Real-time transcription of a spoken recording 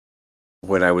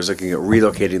when I was looking at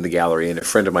relocating the gallery, and a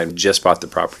friend of mine just bought the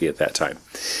property at that time,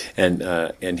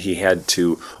 and he had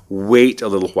to wait a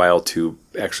little while to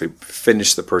actually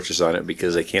finish the purchase on it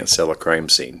because they can't sell a crime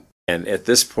scene. And at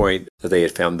this point, they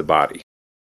had found the body.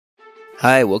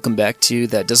 Hi, welcome back to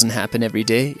That Doesn't Happen Every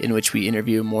Day, in which we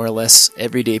interview more or less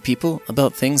everyday people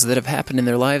about things that have happened in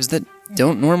their lives that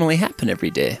don't normally happen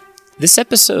every day. This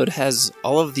episode has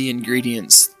all of the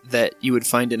ingredients that you would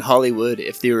find in Hollywood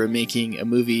if they were making a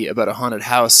movie about a haunted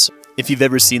house. If you've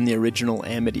ever seen the original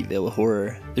Amityville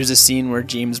Horror, there's a scene where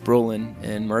James Brolin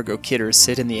and Margot Kidder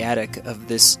sit in the attic of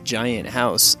this giant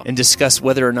house and discuss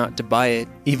whether or not to buy it,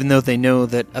 even though they know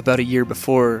that about a year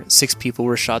before, 6 people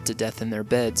were shot to death in their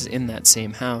beds in that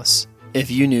same house.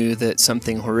 If you knew that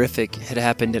something horrific had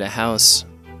happened in a house,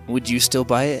 would you still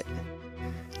buy it?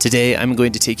 Today, I'm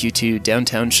going to take you to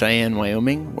downtown Cheyenne,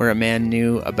 Wyoming, where a man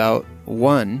knew about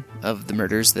one of the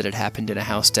murders that had happened in a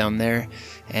house down there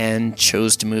and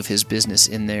chose to move his business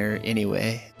in there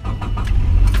anyway.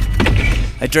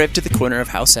 I drive to the corner of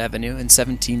House Avenue and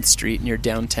 17th Street near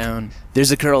downtown.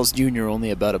 There's a Carl's Jr. only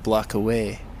about a block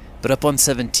away, but up on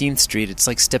 17th Street it's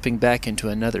like stepping back into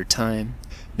another time.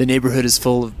 The neighborhood is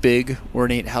full of big,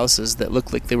 ornate houses that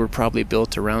look like they were probably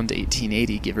built around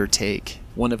 1880, give or take,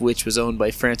 one of which was owned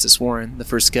by Francis Warren, the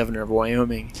first governor of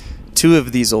Wyoming. 2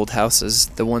 of these old houses,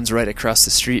 the ones right across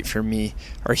the street from me,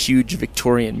 are huge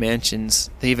Victorian mansions.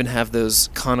 They even have those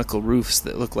conical roofs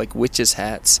that look like witches'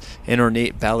 hats and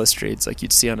ornate balustrades like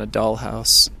you'd see on a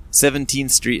dollhouse.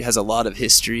 17th Street has a lot of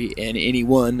history, and any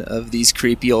one of these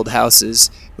creepy old houses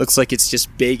looks like it's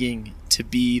just begging to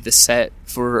be the set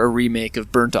for a remake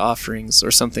of Burnt Offerings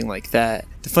or something like that.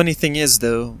 The funny thing is,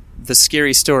 though, the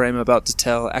scary story I'm about to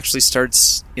tell actually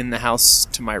starts in the house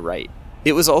to my right.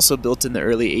 It was also built in the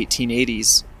early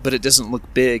 1880s, but it doesn't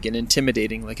look big and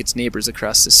intimidating like its neighbors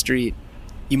across the street.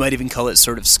 You might even call it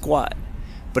sort of squat.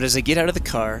 But as I get out of the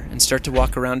car and start to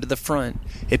walk around to the front,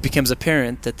 it becomes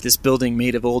apparent that this building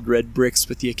made of old red bricks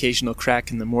with the occasional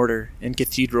crack in the mortar and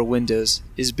cathedral windows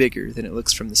is bigger than it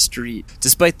looks from the street.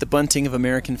 Despite the bunting of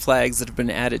American flags that have been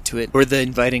added to it, or the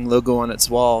inviting logo on its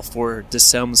wall for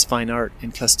DeSelm's Fine Art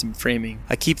and Custom Framing,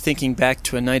 I keep thinking back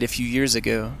to a night a few years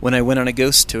ago when I went on a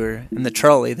ghost tour and the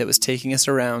trolley that was taking us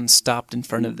around stopped in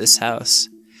front of this house.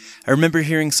 I remember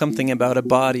hearing something about a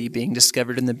body being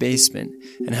discovered in the basement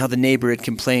and how the neighbor had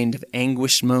complained of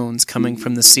anguished moans coming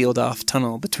from the sealed-off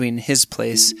tunnel between his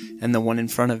place and the one in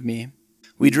front of me.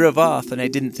 We drove off and I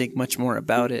didn't think much more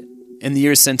about it. In the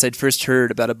years since I'd first heard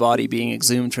about a body being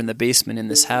exhumed from the basement in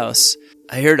this house,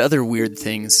 I heard other weird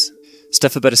things.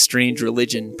 Stuff about a strange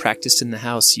religion practiced in the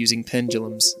house using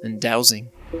pendulums and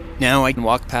dowsing. Now I can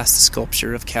walk past the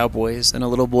sculpture of cowboys and a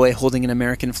little boy holding an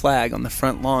American flag on the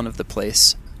front lawn of the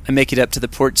place. I make it up to the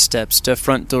porch steps to a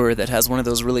front door that has one of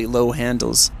those really low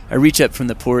handles. I reach up from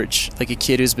the porch, like a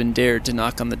kid who's been dared to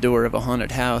knock on the door of a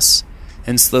haunted house,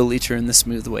 and slowly turn the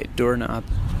smooth white doorknob.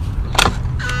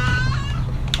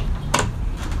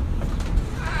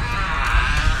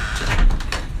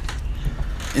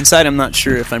 Inside, I'm not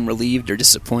sure if I'm relieved or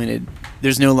disappointed.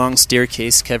 There's no long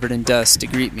staircase covered in dust to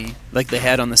greet me, like they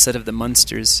had on the set of The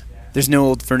Munsters. There's no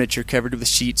old furniture covered with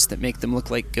sheets that make them look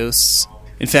like ghosts.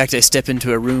 In fact, I step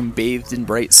into a room bathed in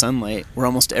bright sunlight, where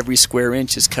almost every square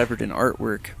inch is covered in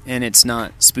artwork, and it's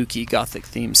not spooky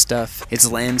Gothic-themed stuff.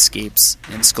 It's landscapes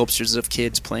and sculptures of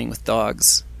kids playing with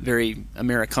dogs. Very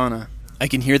Americana. I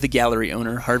can hear the gallery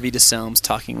owner, Harvey DeSelms,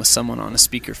 talking with someone on a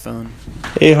speakerphone.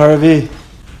 Hey, Harvey.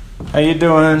 How you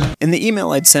doing? In the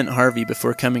email I'd sent Harvey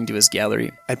before coming to his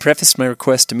gallery, I prefaced my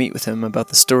request to meet with him about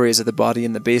the stories of the body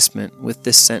in the basement with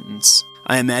this sentence.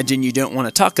 I imagine you don't want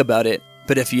to talk about it,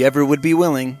 but if you ever would be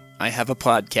willing, I have a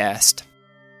podcast.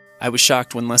 I was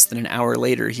shocked when less than an hour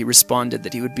later he responded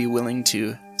that he would be willing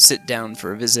to sit down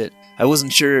for a visit. I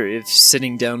wasn't sure if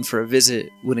sitting down for a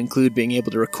visit would include being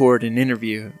able to record an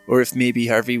interview, or if maybe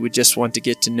Harvey would just want to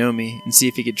get to know me and see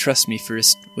if he could trust me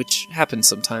first, which happens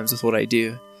sometimes with what I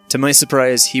do. To my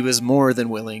surprise, he was more than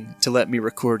willing to let me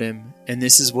record him, and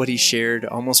this is what he shared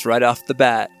almost right off the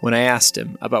bat when I asked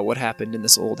him about what happened in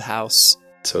this old house.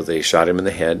 So they shot him in the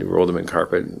head, rolled him in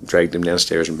carpet, dragged him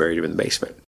downstairs, and buried him in the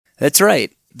basement. That's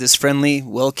right. This friendly,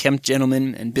 well-kept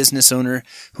gentleman and business owner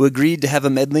who agreed to have a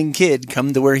meddling kid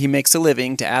come to where he makes a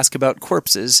living to ask about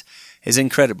corpses is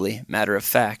incredibly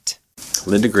matter-of-fact.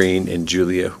 Linda Green and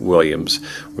Julia Williams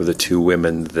were the 2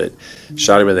 women that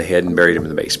shot him in the head and buried him in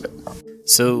the basement.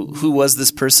 So who was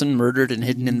this person murdered and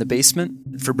hidden in the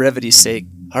basement? For brevity's sake,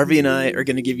 Harvey and I are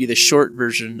going to give you the short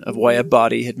version of why a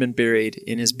body had been buried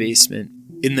in his basement.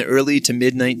 In the early to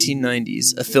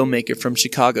mid-1990s, a filmmaker from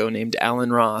Chicago named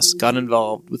Alan Ross got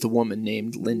involved with a woman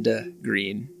named Linda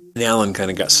Green. And Alan kind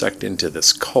of got sucked into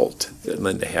this cult that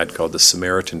Linda had called the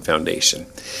Samaritan Foundation.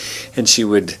 And she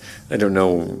would, I don't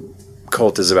know,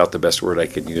 cult is about the best word I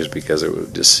could use because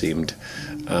it just seemed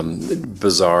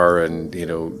bizarre,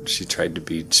 and she tried to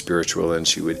be spiritual, and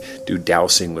she would do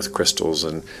dowsing with crystals,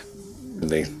 and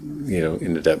they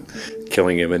ended up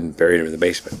killing him and buried him in the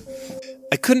basement.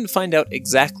 I couldn't find out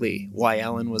exactly why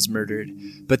Alan was murdered,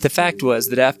 but the fact was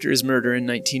that after his murder in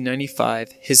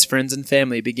 1995, his friends and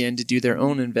family began to do their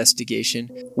own investigation,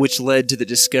 which led to the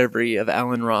discovery of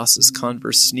Alan Ross's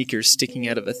Converse sneakers sticking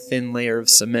out of a thin layer of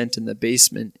cement in the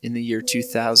basement in the year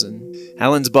 2000.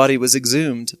 Alan's body was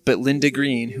exhumed, but Linda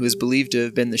Green, who is believed to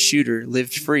have been the shooter,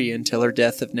 lived free until her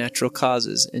death of natural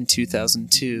causes in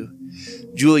 2002.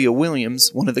 Julia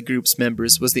Williams, one of the group's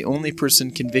members, was the only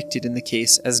person convicted in the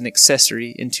case as an accessory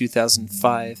in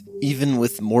 2005. Even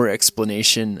with more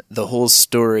explanation, the whole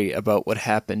story about what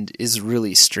happened is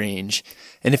really strange.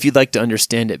 And if you'd like to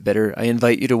understand it better, I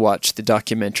invite you to watch the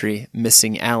documentary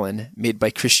Missing Alan, made by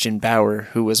Christian Bauer,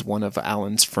 who was one of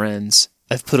Alan's friends.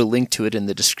 I've put a link to it in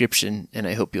the description, and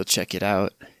I hope you'll check it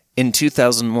out. In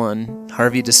 2001,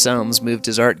 Harvey DeSalms moved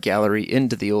his art gallery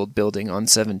into the old building on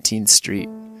 17th Street,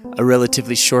 a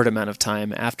relatively short amount of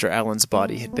time after Alan's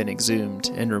body had been exhumed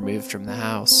and removed from the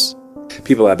house.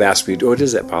 People have asked me,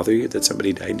 does that bother you that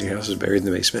somebody died in your house was buried in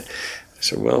the basement? I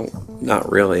said, well, not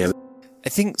really. I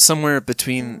think somewhere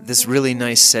between this really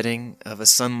nice setting of a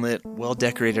sunlit,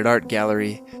 well-decorated art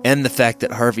gallery and the fact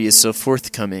that Harvey is so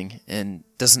forthcoming and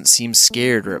doesn't seem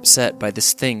scared or upset by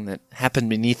this thing that happened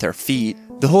beneath our feet,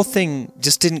 the whole thing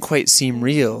just didn't quite seem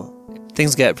real.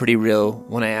 Things got pretty real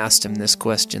when I asked him this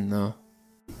question, though.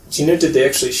 Do you know, did they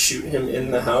actually shoot him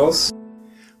in the house?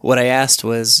 What I asked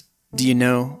was, do you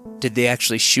know, did they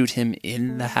actually shoot him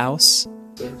in the house?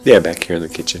 Yeah, back here in the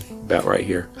kitchen, about right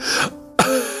here.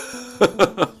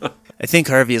 I think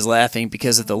Harvey is laughing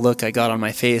because of the look I got on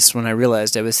my face when I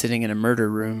realized I was sitting in a murder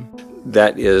room.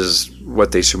 That is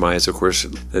what they surmised, of course,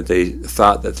 that they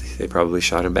thought that they probably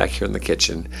shot him back here in the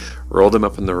kitchen, rolled him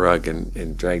up on the rug,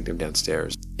 and dragged him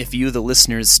downstairs. If you, the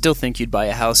listeners, still think you'd buy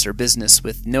a house or business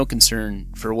with no concern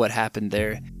for what happened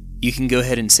there, you can go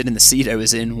ahead and sit in the seat I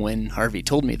was in when Harvey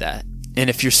told me that. And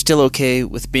if you're still okay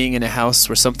with being in a house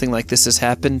where something like this has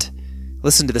happened,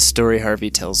 listen to the story Harvey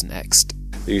tells next.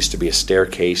 There used to be a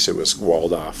staircase that was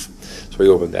walled off, so we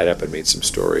opened that up and made some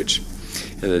storage.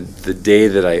 And the day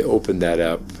that I opened that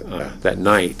up, that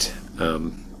night,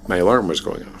 my alarm was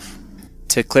going off.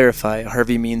 To clarify,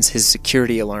 Harvey means his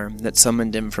security alarm that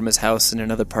summoned him from his house in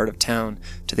another part of town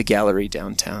to the gallery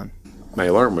downtown. My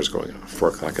alarm was going off, 4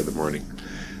 o'clock in the morning.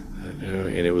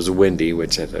 And it was windy,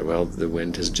 which I thought, well, the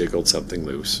wind has jiggled something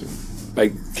loose. And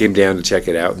I came down to check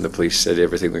it out, and the police said,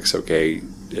 everything looks okay,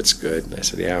 it's good. And I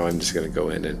said, yeah, I'm just going to go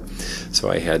in. And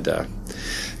so I had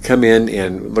come in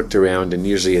and looked around, and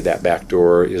usually that back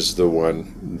door is the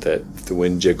one that the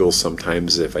wind jiggles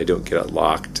sometimes if I don't get it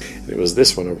locked. And it was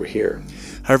this one over here.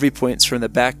 Harvey points from the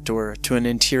back door to an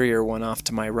interior one off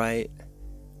to my right,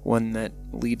 one that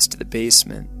leads to the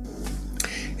basement.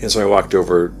 And so I walked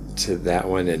over to that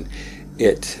one, and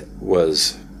it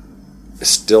was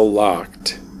still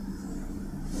locked,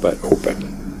 but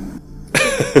open.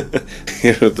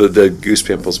 The goose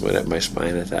pimples went up my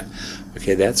spine. I thought,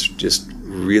 okay, that's just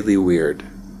really weird.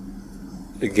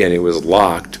 Again, it was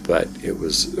locked, but it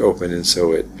was open, and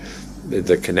so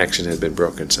the connection had been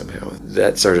broken somehow.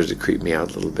 That started to creep me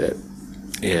out a little bit,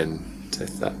 and I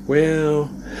thought, well,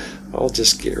 I'll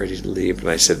just get ready to leave. And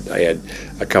I said I had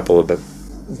a couple of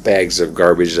bags of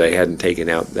garbage that I hadn't taken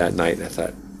out that night, and I thought,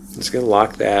 I'm just going to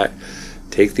lock that,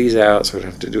 take these out so I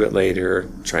don't have to do it later,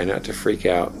 try not to freak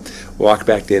out. Walk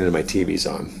back in, and my TV's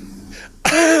on.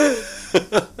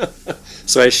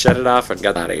 So I shut it off and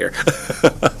got out of here.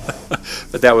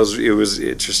 But it was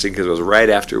interesting because it was right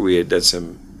after we had done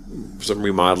some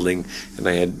remodeling, and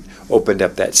I had opened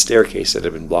up that staircase that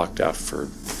had been blocked off for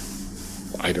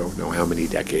I don't know how many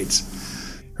decades.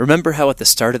 Remember how at the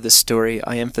start of this story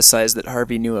I emphasized that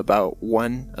Harvey knew about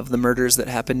one of the murders that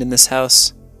happened in this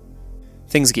house?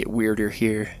 Things get weirder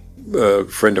here. A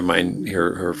friend of mine,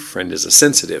 her friend is a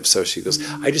sensitive, so she goes,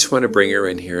 I just want to bring her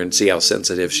in here and see how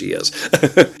sensitive she is.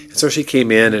 And so she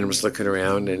came in and was looking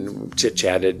around and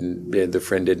chit-chatted, and the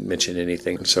friend didn't mention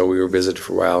anything. And so we were visited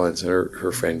for a while, and so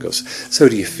her friend goes, so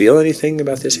do you feel anything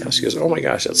about this house? She goes, oh my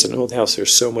gosh, that's an old house.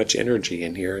 There's so much energy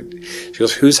in here. She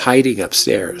goes, who's hiding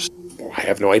upstairs? Well, I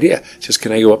have no idea. She goes,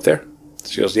 can I go up there?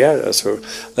 She goes, yeah. So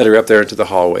let her up there into the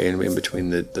hallway in between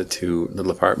the two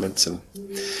little apartments. And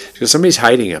she goes, somebody's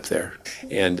hiding up there.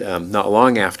 And not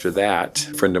long after that,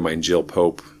 a friend of mine, Jill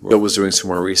Pope, was doing some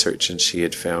more research, and she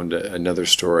had found another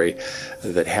story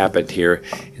that happened here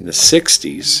in the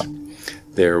 60s.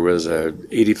 There was a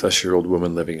 80-plus-year-old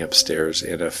woman living upstairs,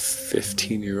 and a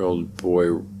 15-year-old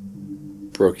boy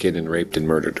broke in and raped and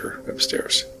murdered her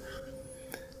upstairs.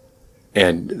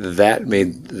 And that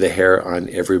made the hair on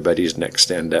everybody's neck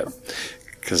stand up,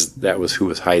 because that was who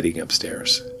was hiding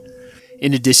upstairs.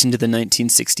 In addition to the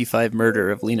 1965 murder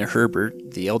of Lena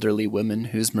Herbert, the elderly woman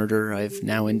whose murder I've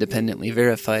now independently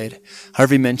verified,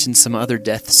 Harvey mentioned some other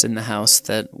deaths in the house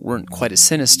that weren't quite as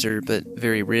sinister, but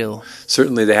very real.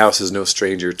 Certainly the house is no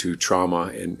stranger to trauma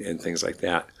and things like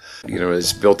that. You know, it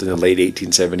was built in the late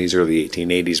 1870s, early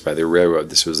 1880s by the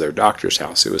railroad. This was their doctor's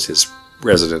house. It was his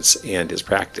residence and his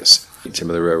practice.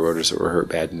 Some of the railroaders that were hurt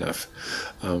bad enough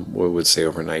would stay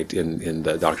overnight in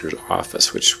the doctor's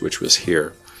office, which was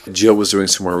here. Jill was doing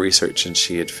some more research, and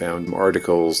she had found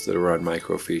articles that were on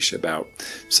microfiche about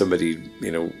somebody,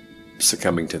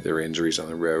 succumbing to their injuries on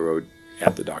the railroad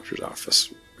at the doctor's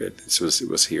office. It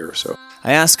was here. So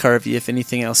I asked Harvey if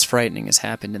anything else frightening has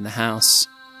happened in the house.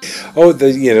 Oh,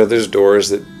 there's doors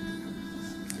that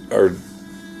are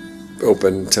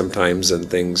open sometimes, and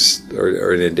things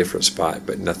are in a different spot,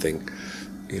 but nothing,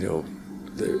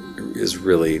 there is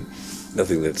really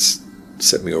nothing that's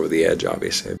set me over the edge,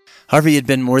 obviously. Harvey had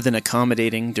been more than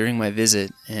accommodating during my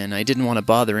visit, and I didn't want to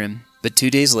bother him, but 2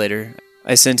 days later,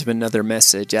 I sent him another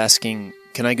message asking,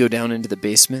 can I go down into the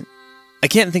basement? I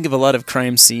can't think of a lot of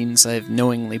crime scenes I've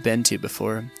knowingly been to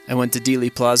before. I went to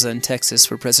Dealey Plaza in Texas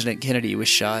where President Kennedy was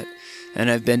shot, and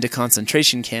I've been to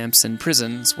concentration camps and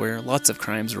prisons where lots of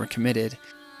crimes were committed.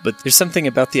 But there's something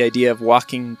about the idea of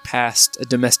walking past a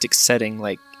domestic setting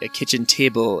like a kitchen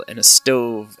table and a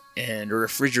stove and a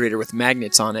refrigerator with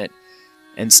magnets on it,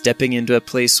 and stepping into a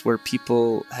place where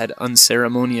people had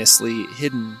unceremoniously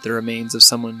hidden the remains of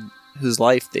someone whose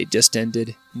life they just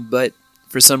ended. But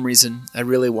for some reason, I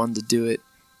really wanted to do it.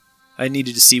 I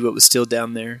needed to see what was still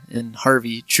down there, and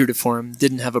Harvey, true to form,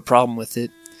 didn't have a problem with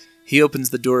it. He opens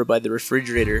the door by the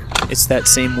refrigerator. It's that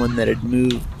same one that had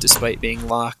moved despite being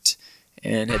locked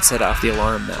and had set off the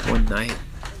alarm that one night.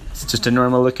 It's just a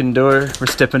normal looking door. We're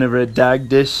stepping over a dog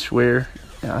dish where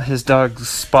his dog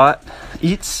Spot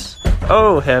eats.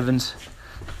 Oh heavens.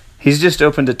 He's just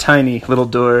opened a tiny little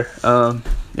door.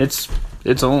 It's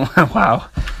only, wow.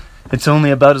 It's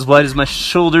only about as wide as my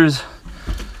shoulders.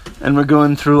 And we're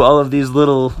going through all of these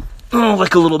little,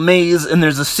 like a little maze, and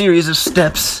there's a series of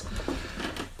steps.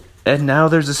 And now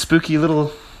there's a spooky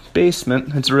little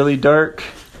basement. It's really dark.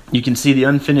 You can see the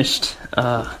unfinished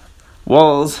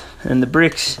walls and the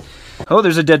bricks. Oh,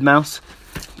 there's a dead mouse.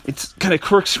 It's kind of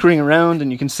corkscrewing around,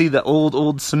 and you can see the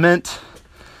old cement,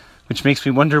 which makes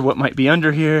me wonder what might be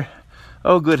under here.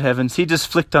 Oh, good heavens. He just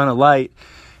flicked on a light,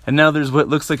 and now there's what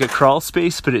looks like a crawl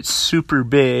space, but it's super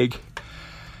big,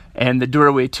 and the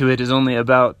doorway to it is only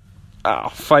about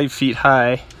 5 feet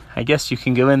high. I guess you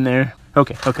can go in there.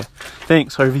 Okay.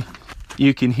 Thanks, Harvey.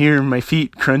 You can hear my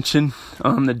feet crunching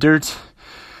on the dirt,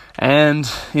 and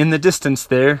in the distance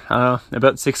there,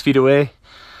 about 6 feet away,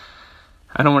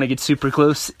 I don't want to get super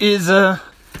close, is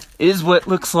what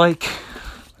looks like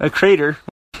a crater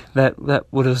that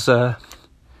was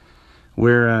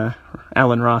where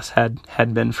Alan Ross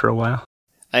had been for a while.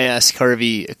 I asked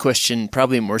Harvey a question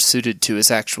probably more suited to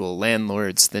his actual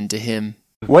landlords than to him.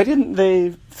 Why didn't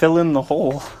they fill in the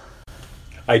hole?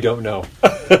 I don't know.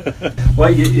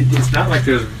 Well, it's not like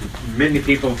there's many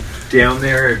people down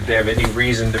there that have any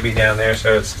reason to be down there,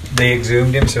 so they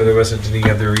exhumed him, so there wasn't any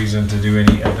other reason to do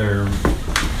any other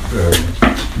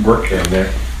work down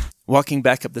there. Walking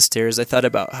back up the stairs, I thought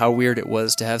about how weird it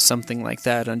was to have something like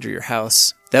that under your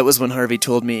house. That was when Harvey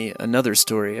told me another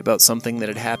story about something that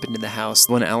had happened in the house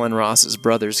when Alan Ross's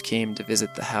brothers came to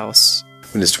visit the house.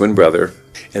 When his twin brother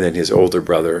and then his older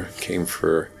brother came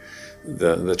for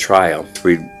the trial,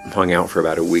 we hung out for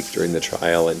about a week during the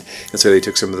trial, and so they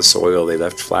took some of the soil, they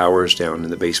left flowers down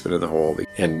in the basement of the hole,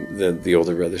 and the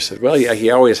older brother said, well, yeah, he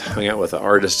always hung out with the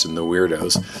artists and the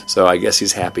weirdos, so I guess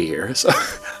he's happy here. So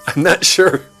I'm not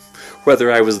sure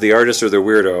whether I was the artist or the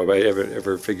weirdo, if I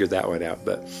ever figured that one out.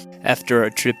 But after our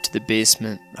trip to the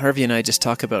basement, Harvey and I just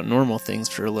talk about normal things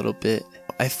for a little bit.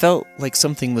 I felt like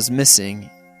something was missing.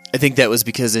 I think that was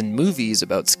because in movies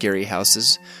about scary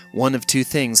houses, one of two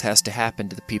things has to happen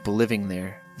to the people living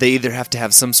there. They either have to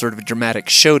have some sort of dramatic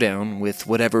showdown with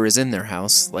whatever is in their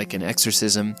house, like an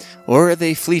exorcism, or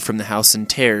they flee from the house in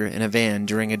terror in a van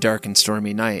during a dark and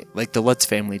stormy night, like the Lutz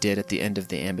family did at the end of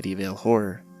the Amityville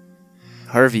Horror.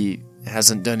 Harvey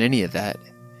hasn't done any of that.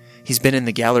 He's been in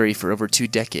the gallery for over 2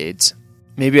 decades.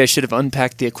 Maybe I should have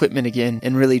unpacked the equipment again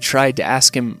and really tried to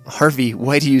ask him, Harvey,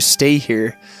 why do you stay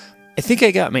here? I think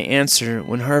I got my answer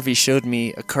when Harvey showed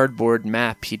me a cardboard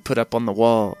map he'd put up on the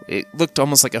wall. It looked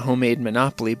almost like a homemade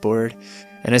Monopoly board,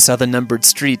 and I saw the numbered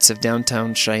streets of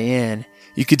downtown Cheyenne.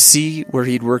 You could see where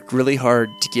he'd worked really hard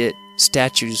to get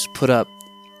statues put up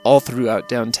all throughout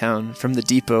downtown, from the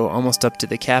depot almost up to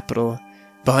the Capitol.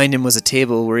 Behind him was a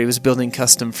table where he was building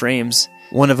custom frames.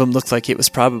 One of them looked like it was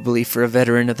probably for a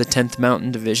veteran of the 10th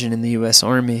Mountain Division in the U.S.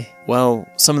 Army. Well,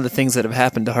 some of the things that have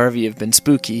happened to Harvey have been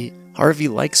spooky. Harvey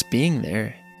likes being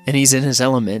there, and he's in his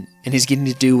element, and he's getting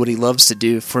to do what he loves to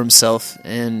do for himself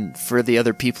and for the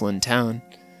other people in town.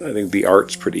 I think the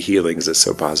art's pretty healing because it's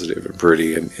so positive and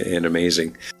pretty and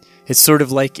amazing. It's sort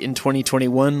of like in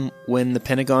 2021 when the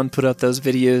Pentagon put out those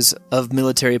videos of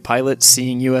military pilots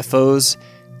seeing UFOs,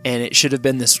 and it should have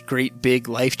been this great big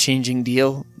life-changing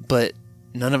deal, but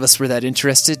none of us were that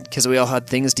interested because we all had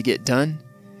things to get done.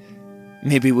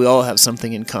 Maybe we all have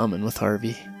something in common with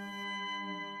Harvey.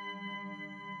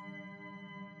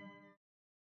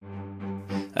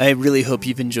 I really hope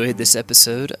you've enjoyed this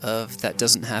episode of That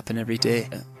Doesn't Happen Every Day.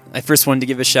 I first wanted to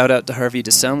give a shout out to Harvey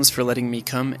DeSelms for letting me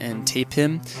come and tape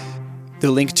him.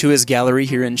 The link to his gallery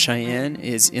here in Cheyenne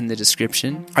is in the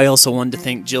description. I also wanted to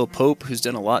thank Jill Pope, who's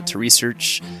done a lot to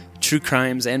research true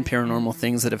crimes and paranormal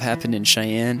things that have happened in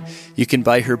Cheyenne. You can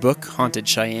buy her book, Haunted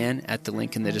Cheyenne, at the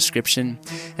link in the description.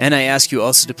 And I ask you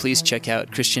also to please check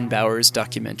out Christian Bauer's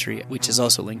documentary, which is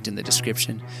also linked in the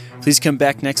description. Please come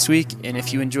back next week, and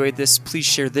if you enjoyed this, please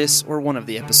share this or one of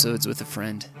the episodes with a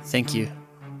friend. Thank you.